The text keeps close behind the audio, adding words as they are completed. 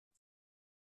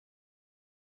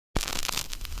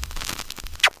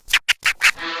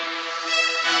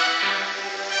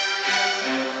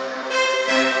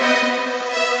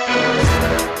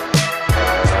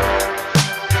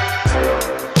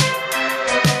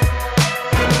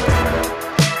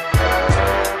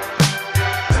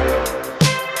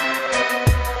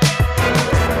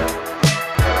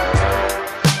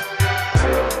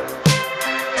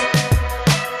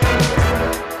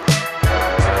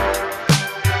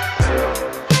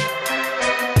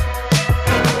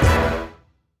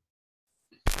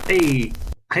Hey,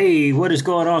 hey, what is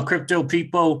going on, crypto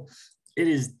people? It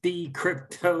is the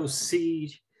Crypto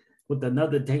Siege with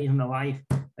another day in the life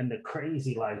and the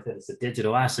crazy life that is the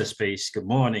digital asset space. Good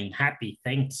morning. Happy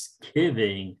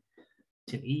Thanksgiving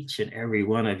to each and every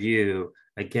one of you.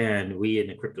 Again, we in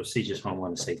the Crypto Siege just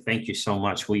want to say thank you so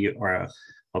much. We are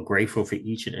grateful for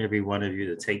each and every one of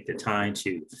you to take the time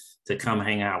to come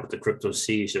hang out with the Crypto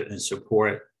Siege and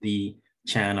support the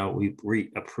channel.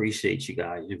 We appreciate you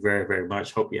guys very, very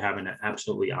much. Hope you're having an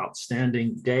absolutely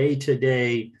outstanding day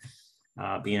today,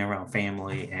 being around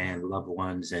family and loved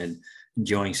ones and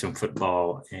enjoying some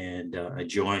football and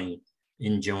enjoying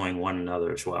one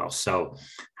another as well. So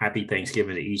happy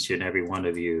Thanksgiving to each and every one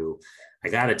of you. I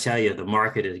got to tell you, the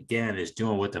market is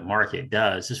doing what the market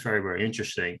does. It's very, very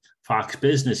interesting. Fox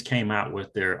Business came out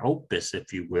with their opus,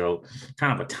 if you will,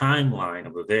 kind of a timeline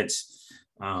of events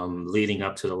leading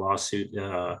up to the lawsuit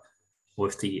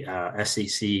with the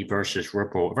SEC versus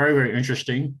Ripple. Very, very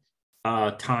interesting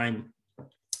time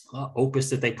opus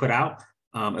that they put out.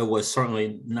 It was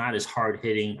certainly not as hard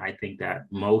hitting, I think, that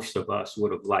most of us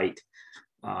would have liked.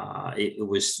 It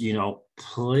was,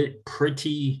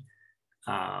 pretty,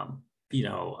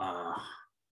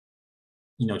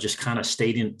 just kind of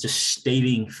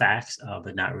stating facts,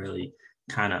 but not really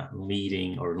kind of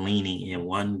leading or leaning in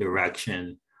one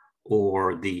direction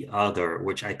or the other,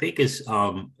 which I think is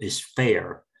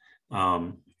fair,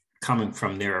 coming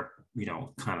from their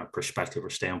kind of perspective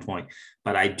or standpoint.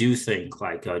 But I do think,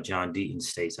 like John Deaton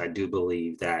states, I do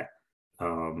believe that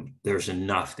there's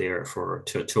enough there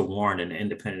to warrant an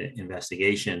independent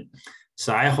investigation.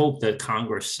 So I hope that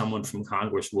someone from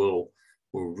Congress will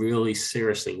really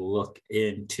seriously look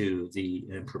into the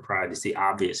improprieties, the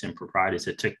obvious improprieties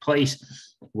that took place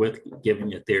with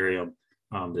giving Ethereum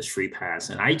this free pass.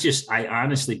 And I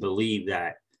honestly believe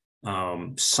that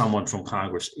someone from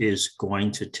Congress is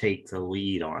going to take the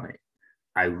lead on it.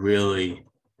 I really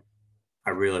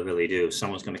do.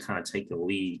 Someone's going to kind of take the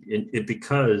lead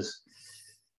because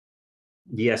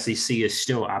the SEC is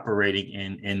still operating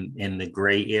in the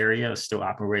gray area, still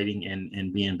operating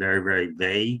and being very, very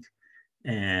vague.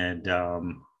 And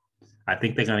I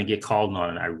think they're going to get called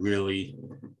on it. I really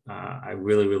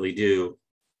do.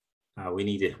 We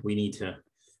need to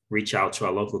reach out to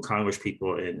our local Congress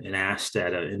people and ask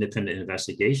that an independent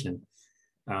investigation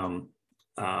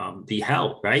be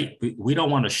held, right? We don't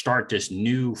want to start this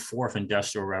new fourth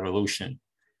industrial revolution,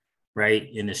 right?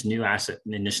 In this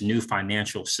new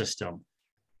financial system.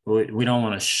 We don't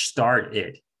want to start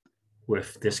it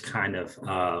with this kind of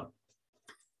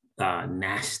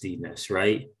nastiness,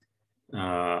 right?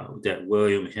 That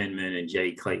William Hinman and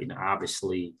Jay Clayton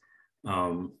obviously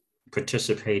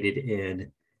participated in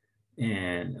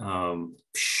and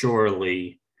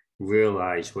surely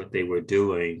realized what they were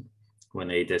doing when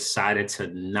they decided to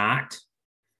not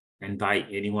invite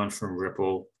anyone from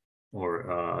Ripple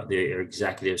or their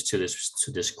executives to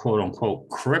this quote unquote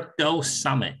crypto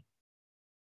summit.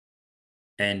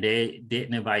 And they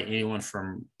didn't invite anyone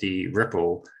from the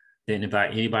Ripple, didn't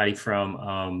invite anybody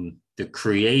from the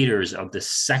creators of the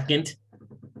second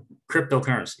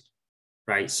cryptocurrency,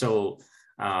 right? So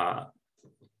I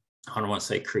don't want to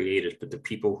say creators, but the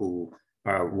people who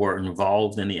were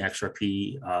involved in the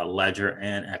XRP ledger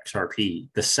and XRP,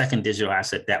 the second digital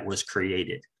asset that was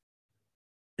created.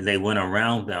 And they went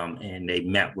around them and they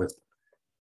met with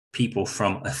people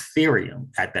from Ethereum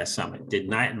at that summit, did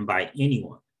not invite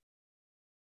anyone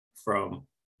from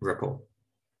Ripple.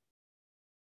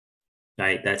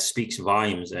 Right? That speaks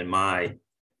volumes in my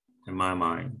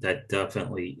mind. That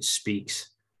definitely speaks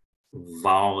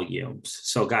volumes.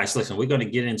 So guys, listen, we're going to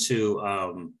get into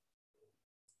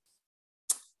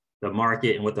the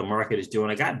market and what the market is doing.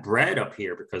 I got Bread up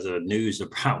here because of the news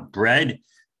about Bread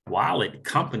wallet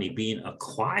company being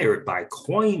acquired by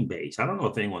Coinbase. I don't know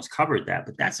if anyone's covered that,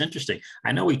 but that's interesting.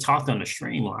 I know we talked on the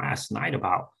stream last night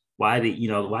about why the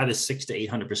 600 to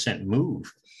 800%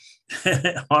 move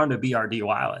on the BRD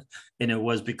wallet, and it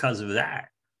was because of that.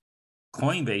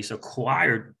 Coinbase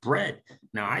acquired Bread.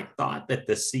 Now, I thought that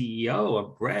the CEO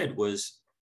of Bread was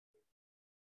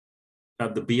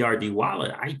of the BRD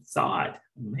wallet. I thought,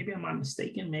 maybe I'm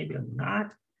mistaken, maybe I'm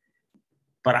not,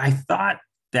 but I thought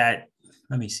that,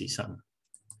 let me see something.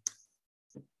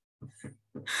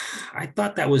 I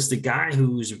thought that was the guy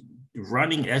who's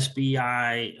running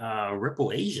SBI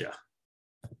Ripple Asia.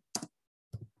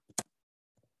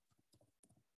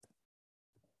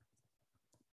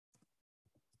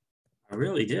 I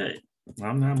really did.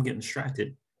 I'm getting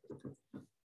distracted.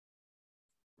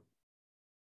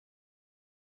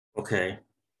 Okay,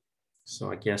 so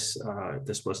I guess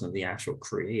this wasn't the actual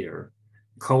creator,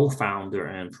 co-founder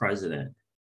and president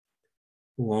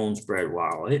Who owns Bread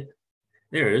Wallet?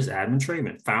 There it is, Adam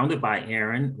Trademan, founded by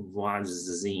Aaron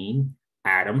Wazine,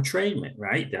 Adam Trademan,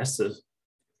 right? That's the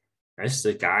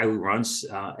guy who runs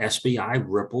SBI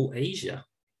Ripple Asia.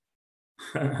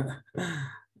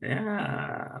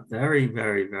 Yeah, very,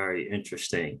 very, very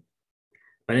interesting.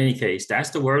 But in any case, that's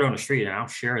the word on the street, and I'll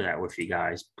share that with you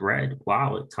guys. Bread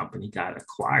Wallet Company got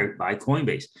acquired by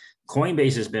Coinbase.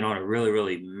 Coinbase has been on a really,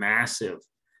 really massive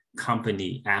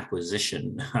company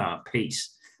acquisition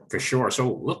pace for sure.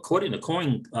 So look, according to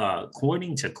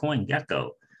CoinGecko,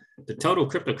 the total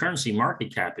cryptocurrency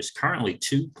market cap is currently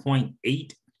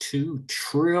 $2.82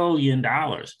 trillion,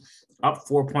 up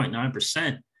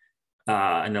 4.9%.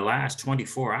 In the last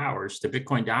 24 hours. The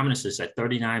Bitcoin dominance is at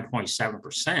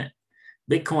 39.7%.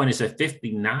 Bitcoin is at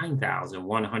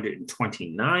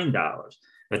 $59,129.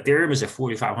 Ethereum is at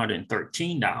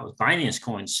 $4,513. Binance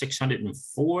Coin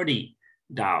 $640,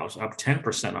 up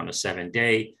 10% on the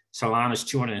 7-day. Solana is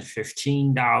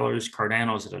 $215.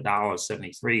 Cardano is at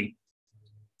 $1.73.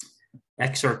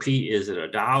 XRP is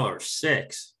at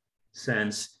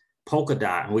 $1.06.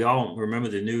 Polkadot, and we all remember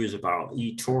the news about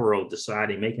eToro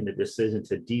making the decision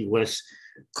to delist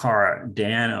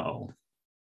Cardano.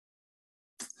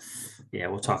 Yeah,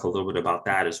 we'll talk a little bit about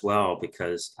that as well,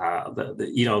 because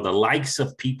the likes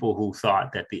of people who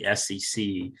thought that the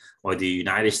SEC or the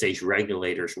United States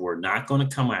regulators were not going to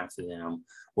come after them,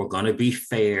 we're going to be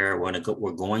fair,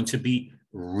 we're going to be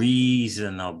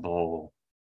reasonable.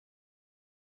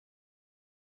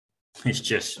 It's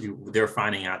just they're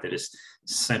finding out that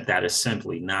that is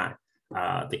simply not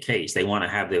the case. They want to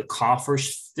have their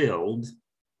coffers filled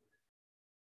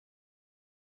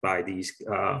by these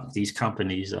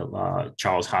companies of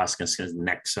Charles Hoskinson,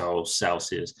 Nexo,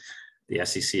 Celsius. The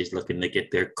SEC is looking to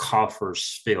get their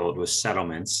coffers filled with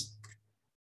settlements,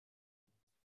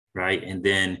 right? And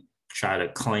then try to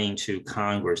claim to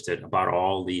Congress that about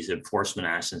all these enforcement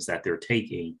actions that they're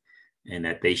taking, and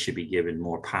that they should be given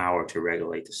more power to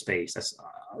regulate the space. That's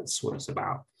what it's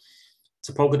about.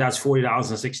 So Polkadot's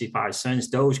 $40.65.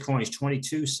 Dogecoin is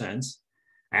 22 cents.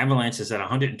 Avalanche is at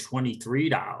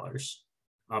 $123,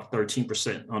 up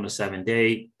 13% on the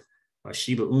 7-day.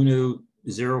 Shiba Inu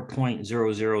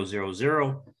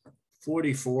 0.0000,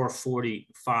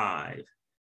 44.45.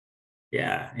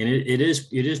 Yeah, and it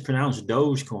is pronounced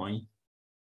Dogecoin.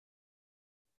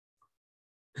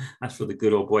 That's for the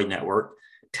good old boy network.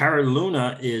 Terra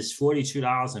Luna is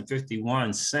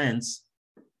 $42.51.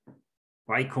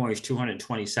 Litecoin is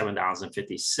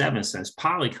 $227.57.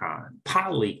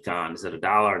 Polygon is at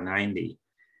 $1.90,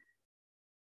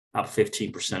 up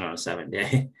 15% on a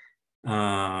 7-day.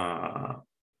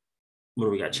 What do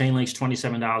we got? Chainlink's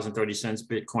 $27.30.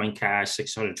 Bitcoin Cash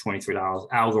 $623.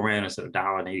 Algorand is at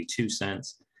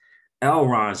 $1.82.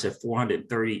 Elrond's at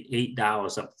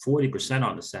 $438, up 40%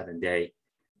 on the 7-day.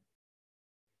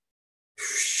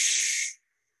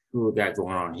 What we got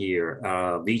going on here?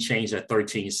 VeChain's at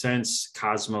 13 cents.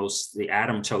 Cosmos, the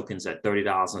Atom tokens at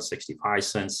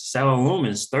 $30.65. Stellar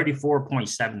Lumens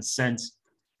 34.7 cents.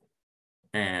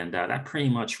 And that pretty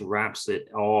much wraps it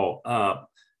all up.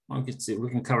 We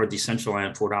can cover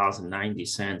Decentraland,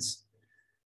 $4.90.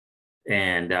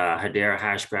 And Hedera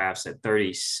Hashgraphs at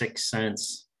 36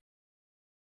 cents.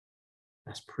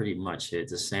 That's pretty much it.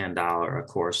 The Sand Dollar, of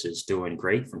course, is doing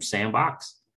great from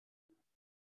Sandbox.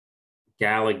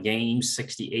 Gala Games,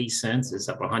 68 cents. It's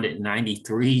up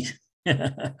 193,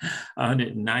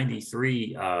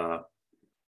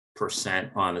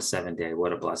 193% on the 7-day.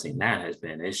 What a blessing that has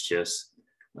been. It's just,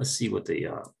 let's see what the,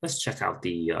 let's check out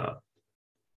the,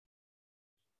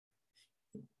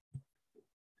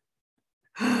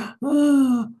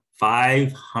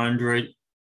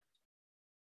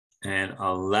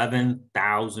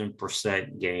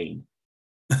 511,000% gain.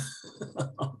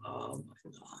 Oh my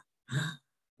God.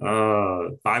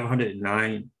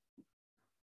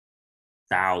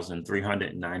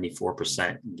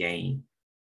 509,394% gain.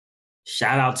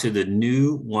 Shout out to the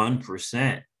new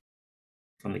 1%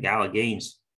 from the Gala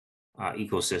Games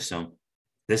ecosystem.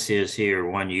 This is here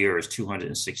 1 year is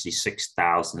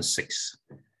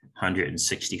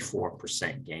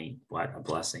 266,664% gain. What a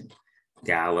blessing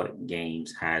Gala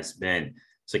Games has been.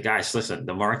 So guys, listen,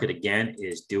 the market again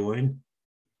is doing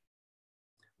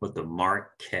what the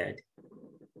market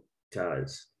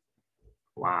does.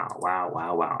 Wow, wow,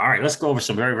 wow, wow. All right, let's go over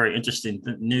some very, very interesting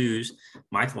news.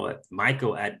 Michael at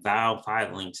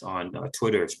Val5 links on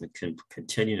Twitter has been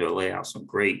continue to lay out some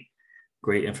great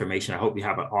information. I hope you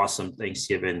have an awesome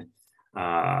Thanksgiving,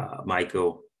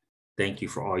 Michael. Thank you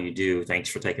for all you do. Thanks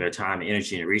for taking the time,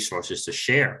 energy, and resources to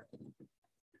share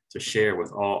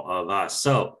with all of us.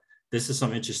 So this is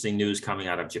some interesting news coming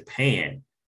out of Japan.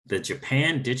 The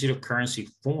Japan Digital Currency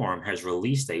Forum has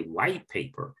released a white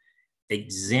paper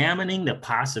examining the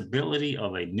possibility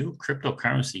of a new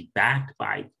cryptocurrency backed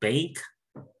by bank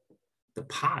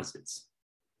deposits.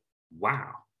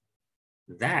 Wow.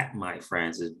 That, my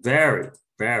friends, is very,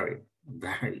 very,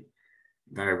 very,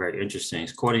 very, very interesting.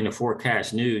 According to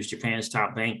Forecast News, Japan's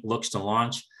top bank looks to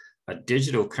launch a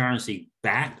digital currency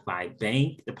backed by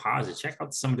bank deposits. Check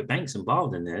out some of the banks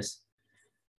involved in this.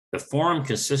 The forum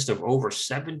consists of over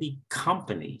 70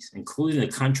 companies, including the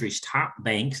country's top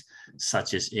banks,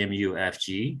 such as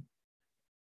MUFG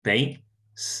Bank,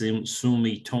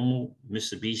 Sumitomo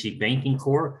Mitsubishi Banking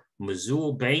Corp.,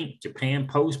 Mizuho Bank, Japan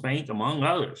Post Bank, among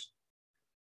others.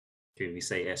 Can we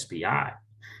say SBI?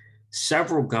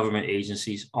 Several government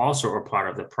agencies also are part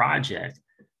of the project,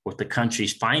 with the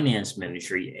country's finance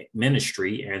ministry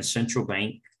and central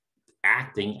bank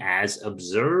acting as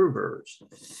observers.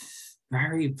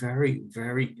 Very, very,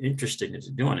 very interesting that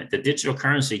they're doing it. The digital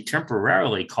currency,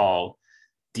 temporarily called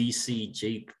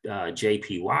DCJPY,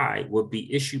 would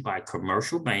be issued by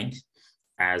commercial banks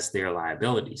as their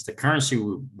liabilities. The currency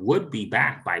would be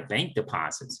backed by bank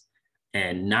deposits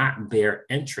and not bear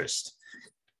interest,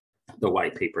 the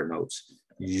white paper notes.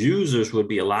 Users would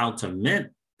be allowed to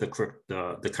mint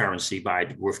the currency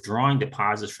by withdrawing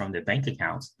deposits from their bank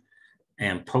accounts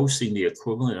and posting the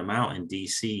equivalent amount in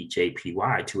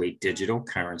DCJPY to a digital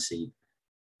currency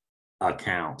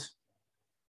account.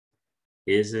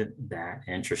 Isn't that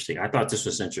interesting? I thought this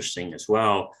was interesting as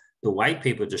well. The white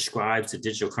paper describes the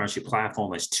digital currency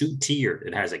platform as two-tiered.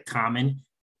 It has a common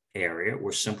area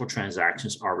where simple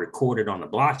transactions are recorded on the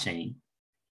blockchain,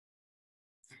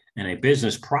 and a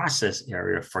business process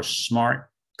area for smart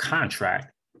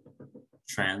contract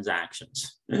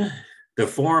transactions. The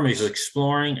forum is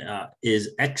exploring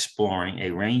a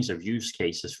range of use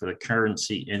cases for the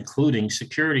currency, including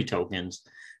security tokens,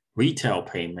 retail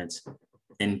payments,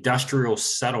 industrial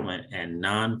settlement, and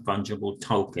non-fungible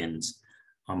tokens,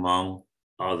 among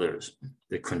others.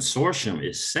 The consortium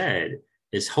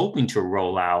is hoping to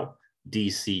roll out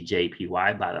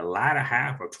DCJPY by the latter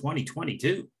half of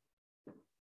 2022.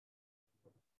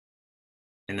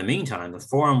 In the meantime, the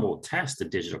forum will test the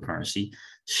digital currency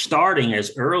starting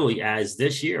as early as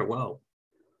this year. Well,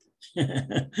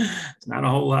 it's not a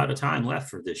whole lot of time left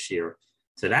for this year.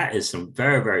 So that is some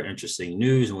very, very interesting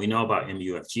news. And we know about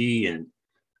MUFG and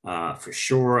for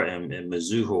sure, and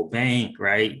Mizuho Bank,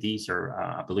 right? These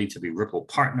are believed to be Ripple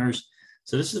partners.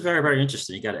 So this is very, very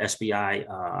interesting. You got SBI,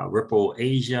 Ripple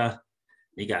Asia.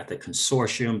 You got the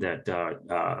consortium that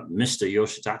Mr.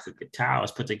 Yoshitaka Kitao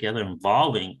has put together,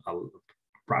 involving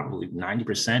probably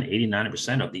 90%,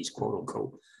 80-90% of these quote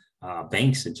unquote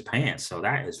banks in Japan. So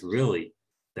that is really,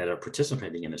 that are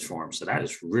participating in this forum. So that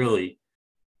is really,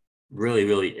 really,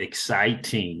 really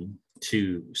exciting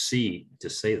to see, to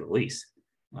say the least.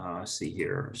 Let's see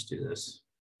here, let's do this.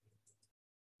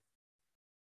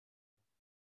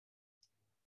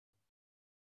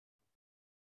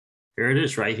 Here it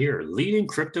is right here. Leading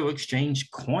crypto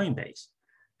exchange Coinbase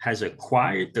has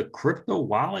acquired the crypto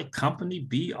wallet company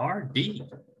BRD.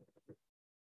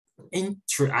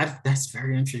 That's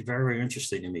very interesting, very, very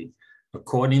interesting to me.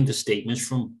 According to statements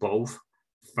from both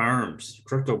firms,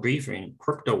 Crypto Briefing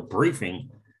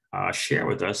share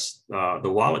with us, the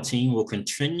wallet team will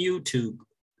contribute to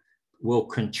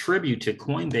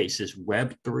Coinbase's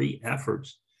Web3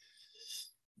 efforts.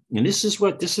 And this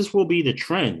will be the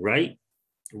trend, right?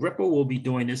 Ripple will be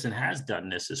doing this and has done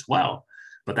this as well.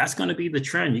 But that's going to be the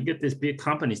trend. You get these big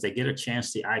companies, they get a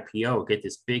chance to IPO, get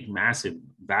this big, massive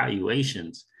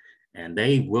valuations, and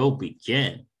they will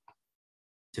begin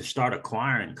to start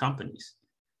acquiring companies.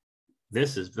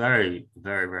 This is very,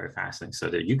 very, very fascinating. So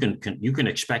that you can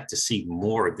expect to see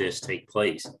more of this take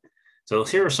place. So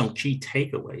here are some key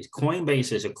takeaways.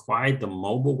 Coinbase has acquired the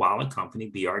mobile wallet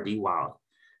company BRD Wallet.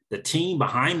 The team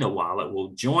behind the wallet will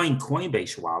join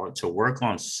Coinbase Wallet to work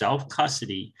on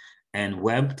self-custody and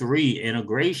Web3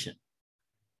 integration.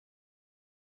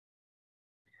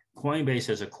 Coinbase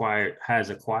has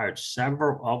acquired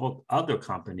several other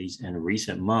companies in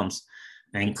recent months,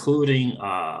 including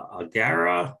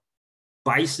Agara,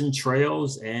 Bison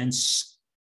Trails, and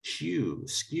Skew.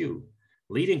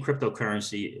 Leading crypto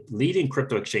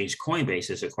exchange Coinbase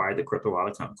has acquired the crypto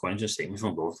wallet company. Coinbase statements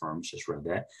from both firms, just read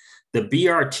that. The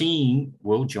BR team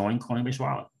will join Coinbase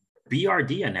Wallet.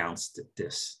 BRD announced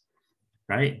this,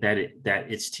 right? That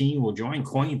its team will join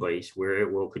Coinbase, where it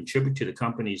will contribute to the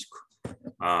company's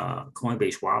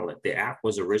Coinbase Wallet. The app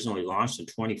was originally launched in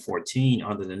 2014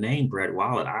 under the name Bread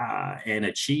Wallet and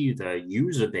achieved a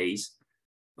user base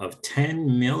of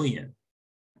 10 million.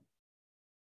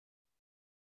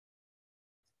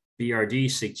 BRD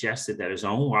suggested that his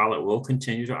own wallet will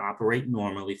continue to operate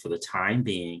normally for the time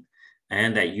being,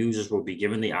 and that users will be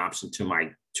given the option to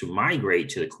migrate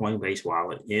to the Coinbase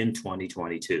wallet in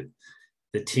 2022.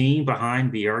 The team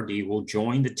behind BRD will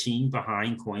join the team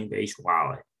behind Coinbase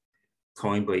wallet.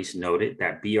 Coinbase noted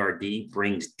that BRD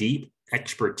brings deep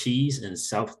expertise in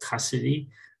self-custody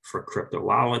for crypto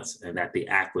wallets, and that the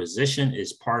acquisition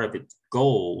is part of its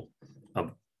goal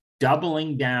of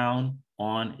doubling down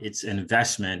on its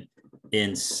investment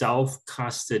in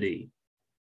self-custody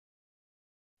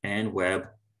and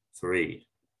Web3.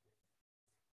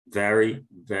 Very,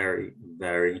 very,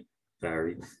 very,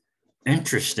 very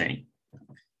interesting,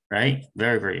 right?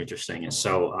 Very, very interesting. And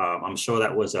so I'm sure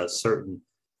that was a certain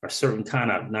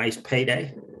kind of nice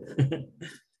payday.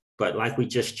 But like we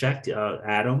just checked,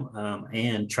 Adam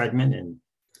and Treadman and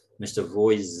Mr.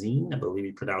 Voisin, I believe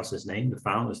he pronounced his name, the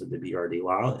founders of the BRD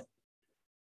wallet.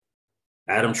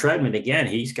 Adam Treadman, again,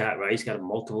 he's got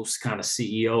multiple kind of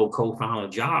CEO, co-founder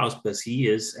jobs, but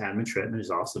Adam Treadman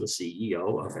is also the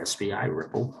CEO of SPI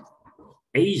Ripple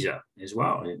Asia as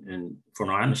well. And from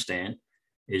what I understand,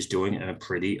 is doing a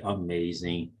pretty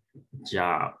amazing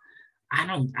job. I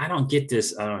don't get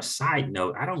this side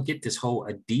note. I don't get this whole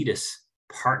Adidas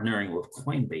partnering with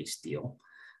Coinbase deal,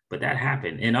 but that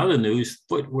happened. In other news,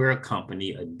 footwear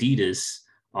company Adidas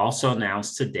also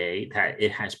announced today that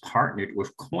it has partnered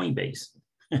with Coinbase,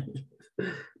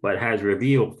 but has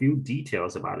revealed few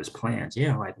details about its plans.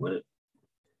 Yeah, like what?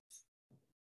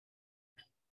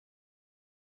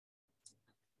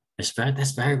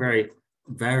 That's very, very,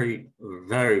 very,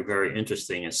 very, very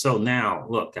interesting. And so now,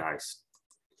 look, guys,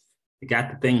 we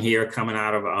got the thing here coming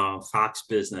out of Fox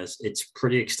Business. It's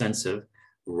pretty extensive.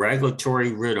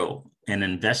 Regulatory Riddle, an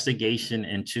investigation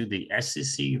into the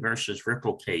SEC versus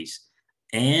Ripple case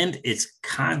and its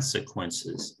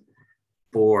consequences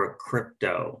for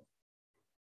crypto.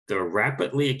 The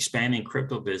rapidly expanding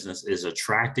crypto business is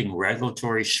attracting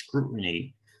regulatory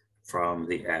scrutiny from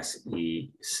the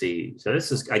SEC. So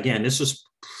this is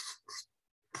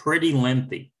pretty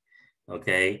lengthy,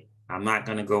 okay? I'm not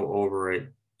gonna go over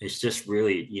it. It's just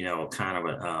really, kind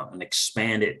of an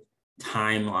expanded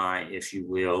timeline, if you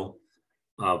will,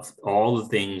 of all the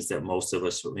things that most of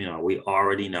us, we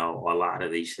already know a lot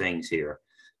of these things here.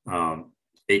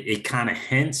 It kind of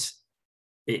hints,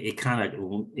 it kind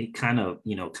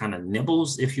of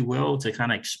nibbles, if you will, to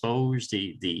kind of expose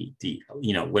the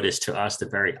what is to us the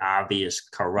very obvious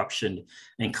corruption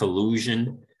and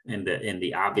collusion and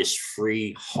the obvious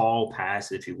free hall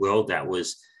pass, if you will, that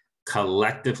was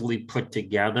collectively put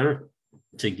together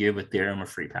to give Ethereum a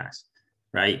free pass,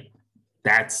 right?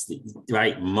 That's the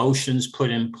right motions put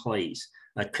in place,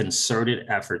 a concerted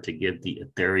effort to give the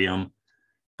Ethereum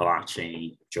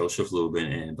blockchain, Joseph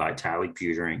Lubin and Vitalik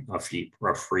Buterin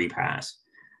a free pass.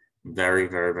 Very,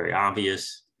 very, very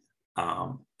obvious.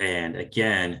 And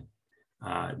again,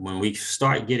 when we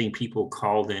start getting people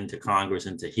called into Congress,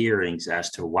 into hearings as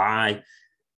to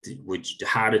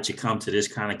how did you come to this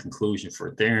kind of conclusion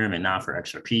for Ethereum and not for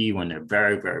XRP when they're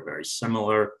very, very, very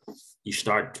similar? You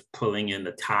start pulling in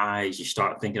the ties. You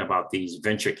start thinking about these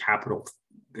venture capital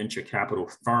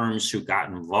firms who got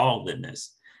involved in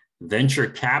this. Venture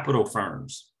capital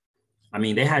firms. I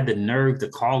mean, they had the nerve to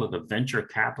call it a venture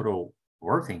capital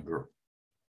working group.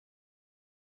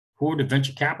 Who are the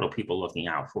venture capital people looking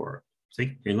out for?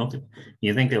 See,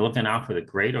 you think they're looking out for the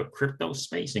greater crypto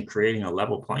space and creating a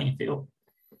level playing field?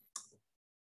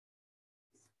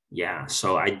 Yeah,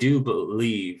 so I do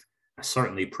believe, I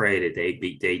certainly pray that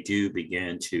they do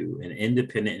begin an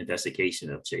independent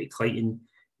investigation of Jay Clayton,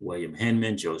 William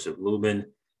Hinman, Joseph Lubin,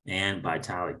 and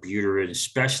Vitalik Buterin,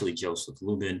 especially Joseph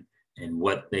Lubin, and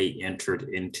what they entered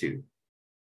into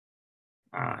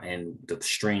and the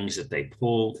strings that they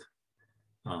pulled.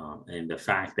 And the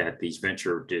fact that it's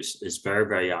very,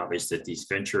 very obvious that these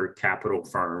venture capital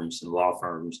firms and law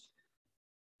firms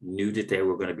knew that they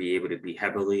were going to be able to be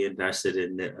heavily invested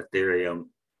in the Ethereum,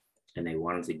 and they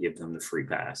wanted to give them the free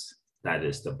pass. That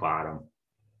is the bottom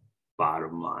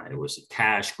line. It was a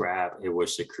cash grab. It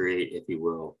was to create, if you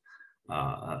will,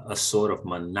 a sort of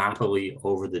monopoly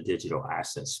over the digital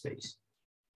asset space.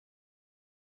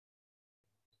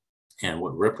 And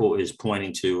what Ripple is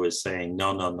pointing to is saying,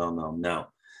 no.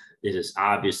 It is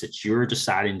obvious that you're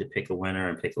deciding to pick a winner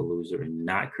and pick a loser and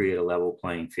not create a level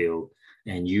playing field.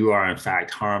 And you are, in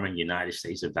fact, harming United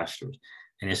States investors.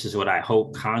 And this is what I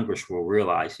hope Congress will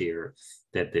realize here,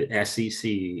 that the SEC,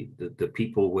 the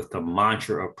people with the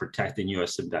mantra of protecting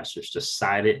U.S. investors,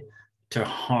 decided to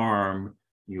harm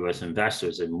U.S.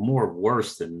 investors. And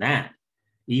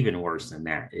even worse than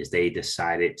that, is they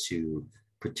decided to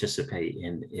participate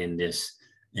in this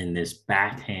in this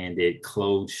backhanded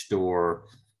closed store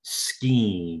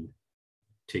scheme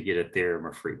to get Ethereum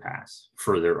a free pass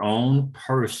for their own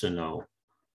personal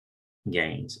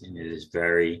gains. And it is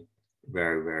very,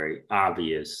 very, very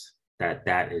obvious that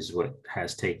that is what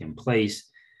has taken place.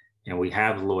 And we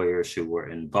have lawyers who were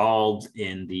involved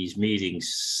in these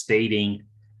meetings stating,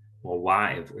 well,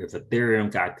 why, if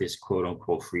Ethereum got this quote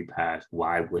unquote free pass,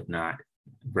 why would not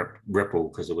Ripple,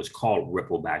 because it was called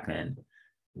Ripple back then,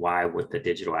 why would the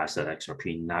digital asset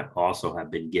XRP not also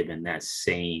have been given that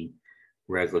same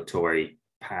regulatory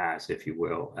pass, if you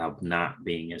will, of not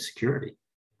being a security?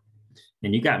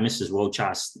 And you got Mrs.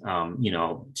 Wochas,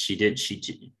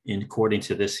 according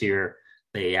to this here,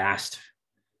 they asked,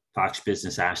 Fox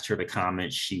Business asked her to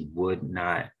comment. She would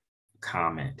not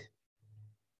comment.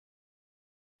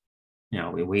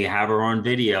 We have her on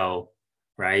video,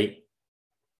 right?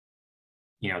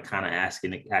 Kind of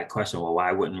asking that question, well,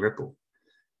 why wouldn't Ripple?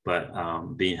 But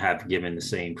have given the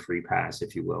same free pass,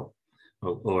 if you will,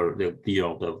 or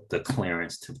the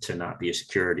clearance to not be a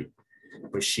security.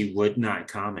 But she would not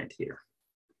comment here.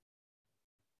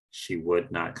 She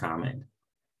would not comment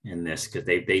in this because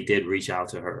they did reach out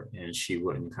to her and she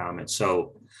wouldn't comment.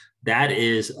 So that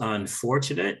is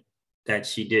unfortunate that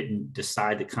she didn't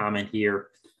decide to comment here.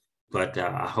 But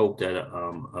I hope that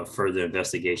a further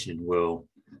investigation will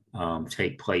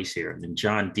take place here. And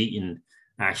John Deaton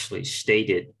actually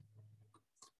stated,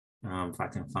 if I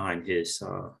can find his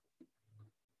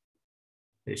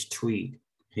tweet,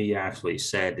 he actually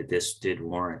said that this did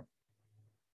warrant.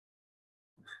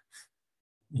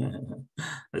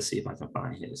 Let's see if I can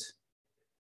find his.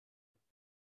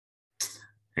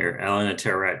 Here, Elena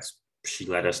Terret, she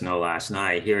let us know last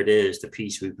night. Here it is, the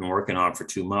piece we've been working on for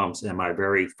 2 months and my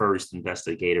very first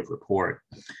investigative report.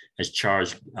 As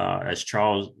Charles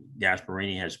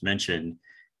Gasparini has mentioned,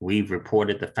 we've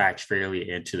reported the facts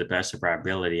fairly and to the best of our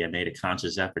ability and made a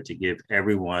conscious effort to give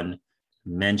everyone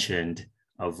mentioned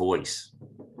a voice.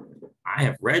 I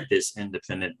have read this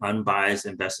independent, unbiased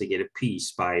investigative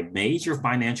piece by a major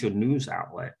financial news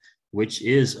outlet, which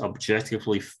is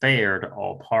objectively fair to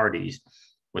all parties.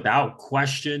 Without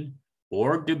question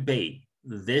or debate,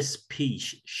 this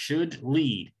piece should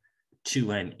lead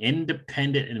to an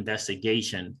independent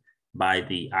investigation by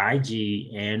the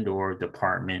IG and/or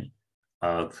Department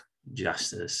of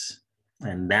Justice.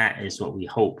 And that is what we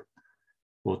hope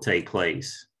will take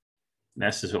place.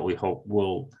 This is what we hope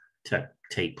will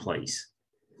take place.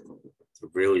 To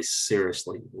really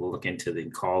seriously look into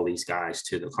and call these guys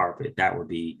to the carpet. That would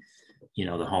be,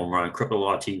 the home run.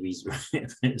 CryptoLaw TV's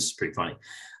it's pretty funny.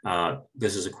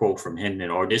 This is a quote from Hinman,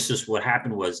 or this is what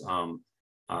happened was a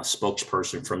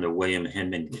spokesperson from the William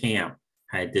Hinman camp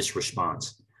had this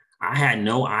response. I had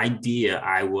no idea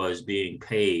I was being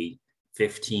paid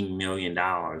 $15 million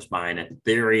by an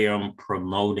Ethereum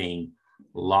promoting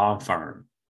law firm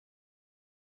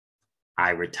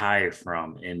I retired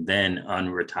from and then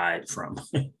unretired from.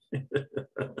 In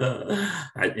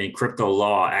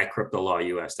CryptoLaw, at CryptoLaw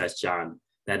US, that's John.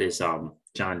 That is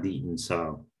John Deaton's.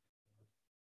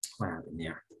 What happened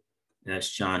there?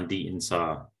 That's John Deaton's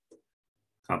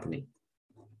company.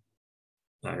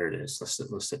 Here it is. Let's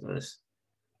look at this.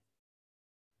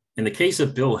 In the case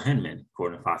of Bill Hinman,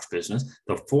 according to Fox Business,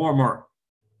 the former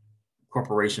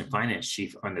corporation finance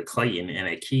chief under Clayton and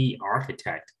a key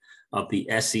architect of the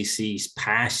SEC's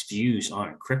past views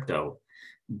on crypto,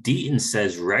 Deaton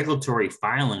says regulatory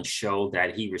filings show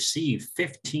that he received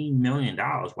 $15 million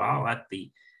while at the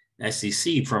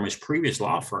SEC from his previous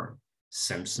law firm,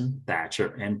 Simpson,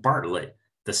 Thacher, and Bartlett,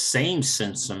 the same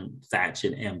Simpson,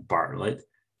 Thacher, and Bartlett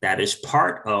that is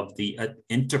part of the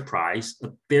Enterprise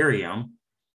Ethereum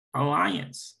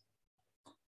Alliance.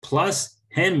 Plus,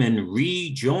 Hinman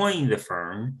rejoined the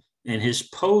firm in his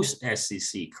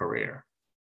post-SEC career.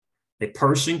 A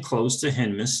person close to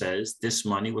Hinman says this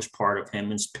money was part of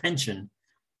Hinman's pension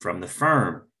from the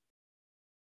firm.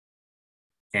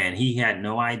 And he had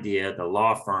no idea the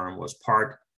law firm was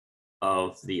part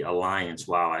of the alliance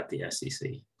while at the SEC.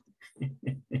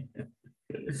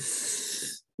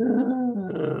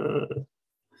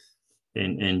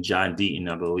 And John Deaton,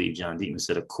 I believe John Deaton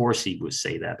said, of course he would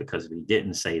say that, because if he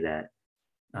didn't say that,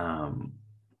 of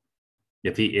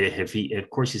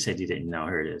course he said he didn't know.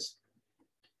 Here it is.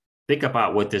 Think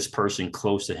about what this person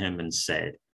close to him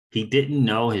said. He didn't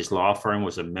know his law firm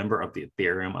was a member of the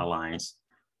Ethereum Alliance,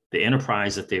 the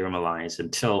Enterprise Ethereum Alliance,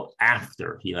 until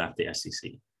after he left the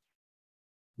SEC.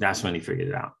 That's when he figured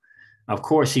it out. Of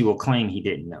course, he will claim he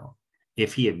didn't know.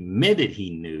 If he admitted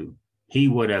he knew, he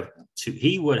would have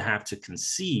to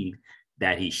concede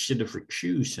that he should have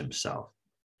recused himself.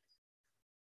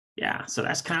 Yeah, so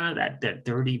that's kind of that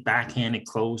dirty, backhanded,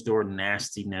 closed door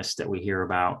nastiness that we hear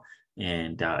about,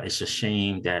 and it's a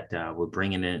shame that we're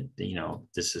bringing in.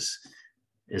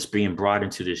 It's being brought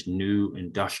into this new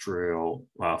industrial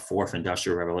fourth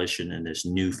industrial revolution and this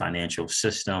new financial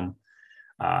system.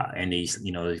 And these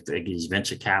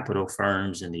venture capital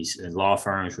firms and these law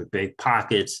firms with big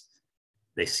pockets,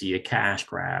 they see a cash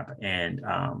grab, and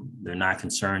they're not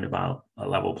concerned about a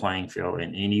level playing field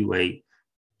in any way,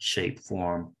 shape,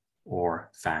 form, or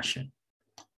fashion.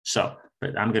 So,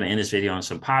 but I'm going to end this video on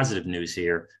some positive news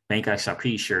here. Bank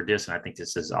XRP shared this, and I think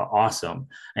this is awesome.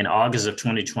 In August of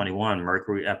 2021,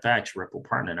 Mercury FX, Ripple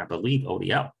partner, and I believe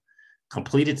ODL,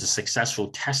 completed the successful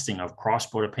testing of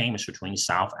cross-border payments between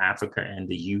South Africa and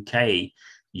the UK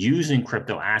using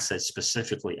crypto assets,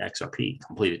 specifically XRP,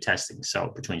 completed testing.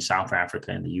 So between South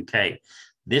Africa and the UK.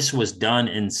 This was done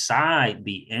inside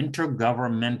the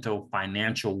Intergovernmental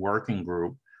Financial Working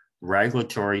Group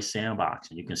Regulatory Sandbox.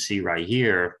 And you can see right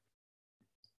here,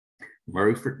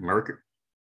 Mercury.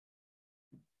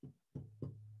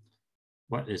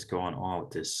 What is going on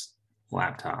with this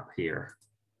laptop here?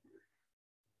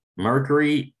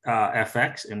 Mercury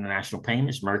FX, International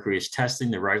Payments. Mercury is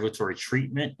testing the regulatory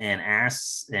treatment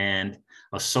and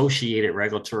associated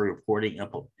regulatory reporting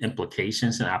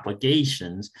implications and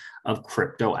obligations of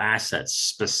crypto assets,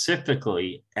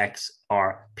 specifically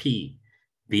XRP,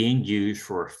 being used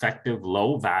for effective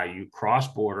low-value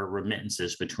cross-border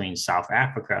remittances between South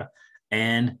Africa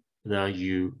and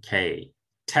the UK.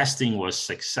 Testing was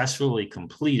successfully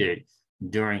completed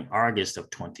during August of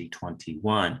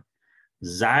 2021.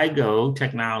 Zygo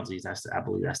Technologies, I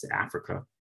believe that's the Africa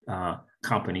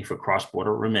company for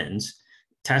cross-border remittance,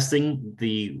 testing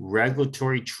the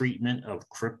regulatory treatment of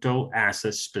crypto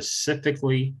assets,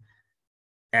 specifically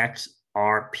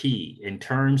XRP, in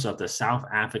terms of the South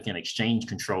African Exchange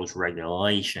Controls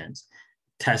regulations.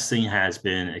 Testing has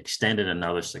been extended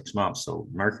another 6 months. So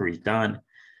Mercury's done.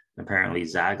 Apparently,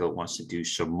 Zygo wants to do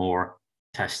some more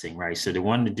testing, right? So they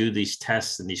wanted to do these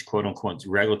tests in these quote unquote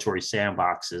regulatory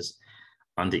sandboxes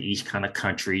under each kind of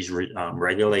country's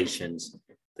regulations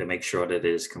to make sure that it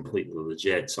is completely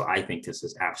legit. So I think this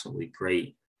is absolutely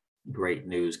great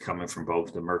news coming from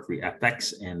both the Mercury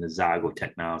FX and the Zygo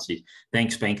Technology.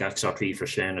 Thanks, Bank XRP, for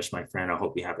sharing this, my friend. I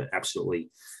hope you have an absolutely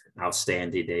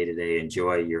outstanding day today.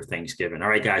 Enjoy your Thanksgiving. All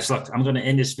right, guys, look, I'm going to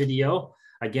end this video.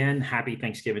 Again, happy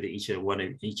Thanksgiving to each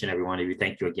and every one of you.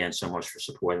 Thank you again so much for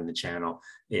supporting the channel.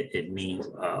 It means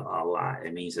a lot.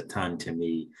 It means a ton to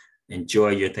me. Enjoy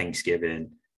your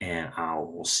Thanksgiving, and I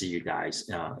will see you guys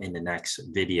in the next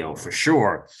video for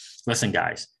sure. Listen,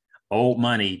 guys, old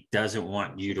money doesn't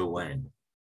want you to win,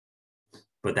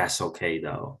 but that's okay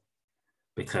though,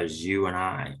 because you and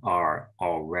I are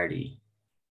already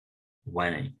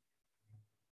winning.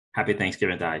 Happy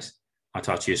Thanksgiving, guys. I'll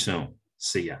talk to you soon.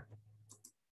 See ya.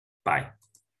 Bye.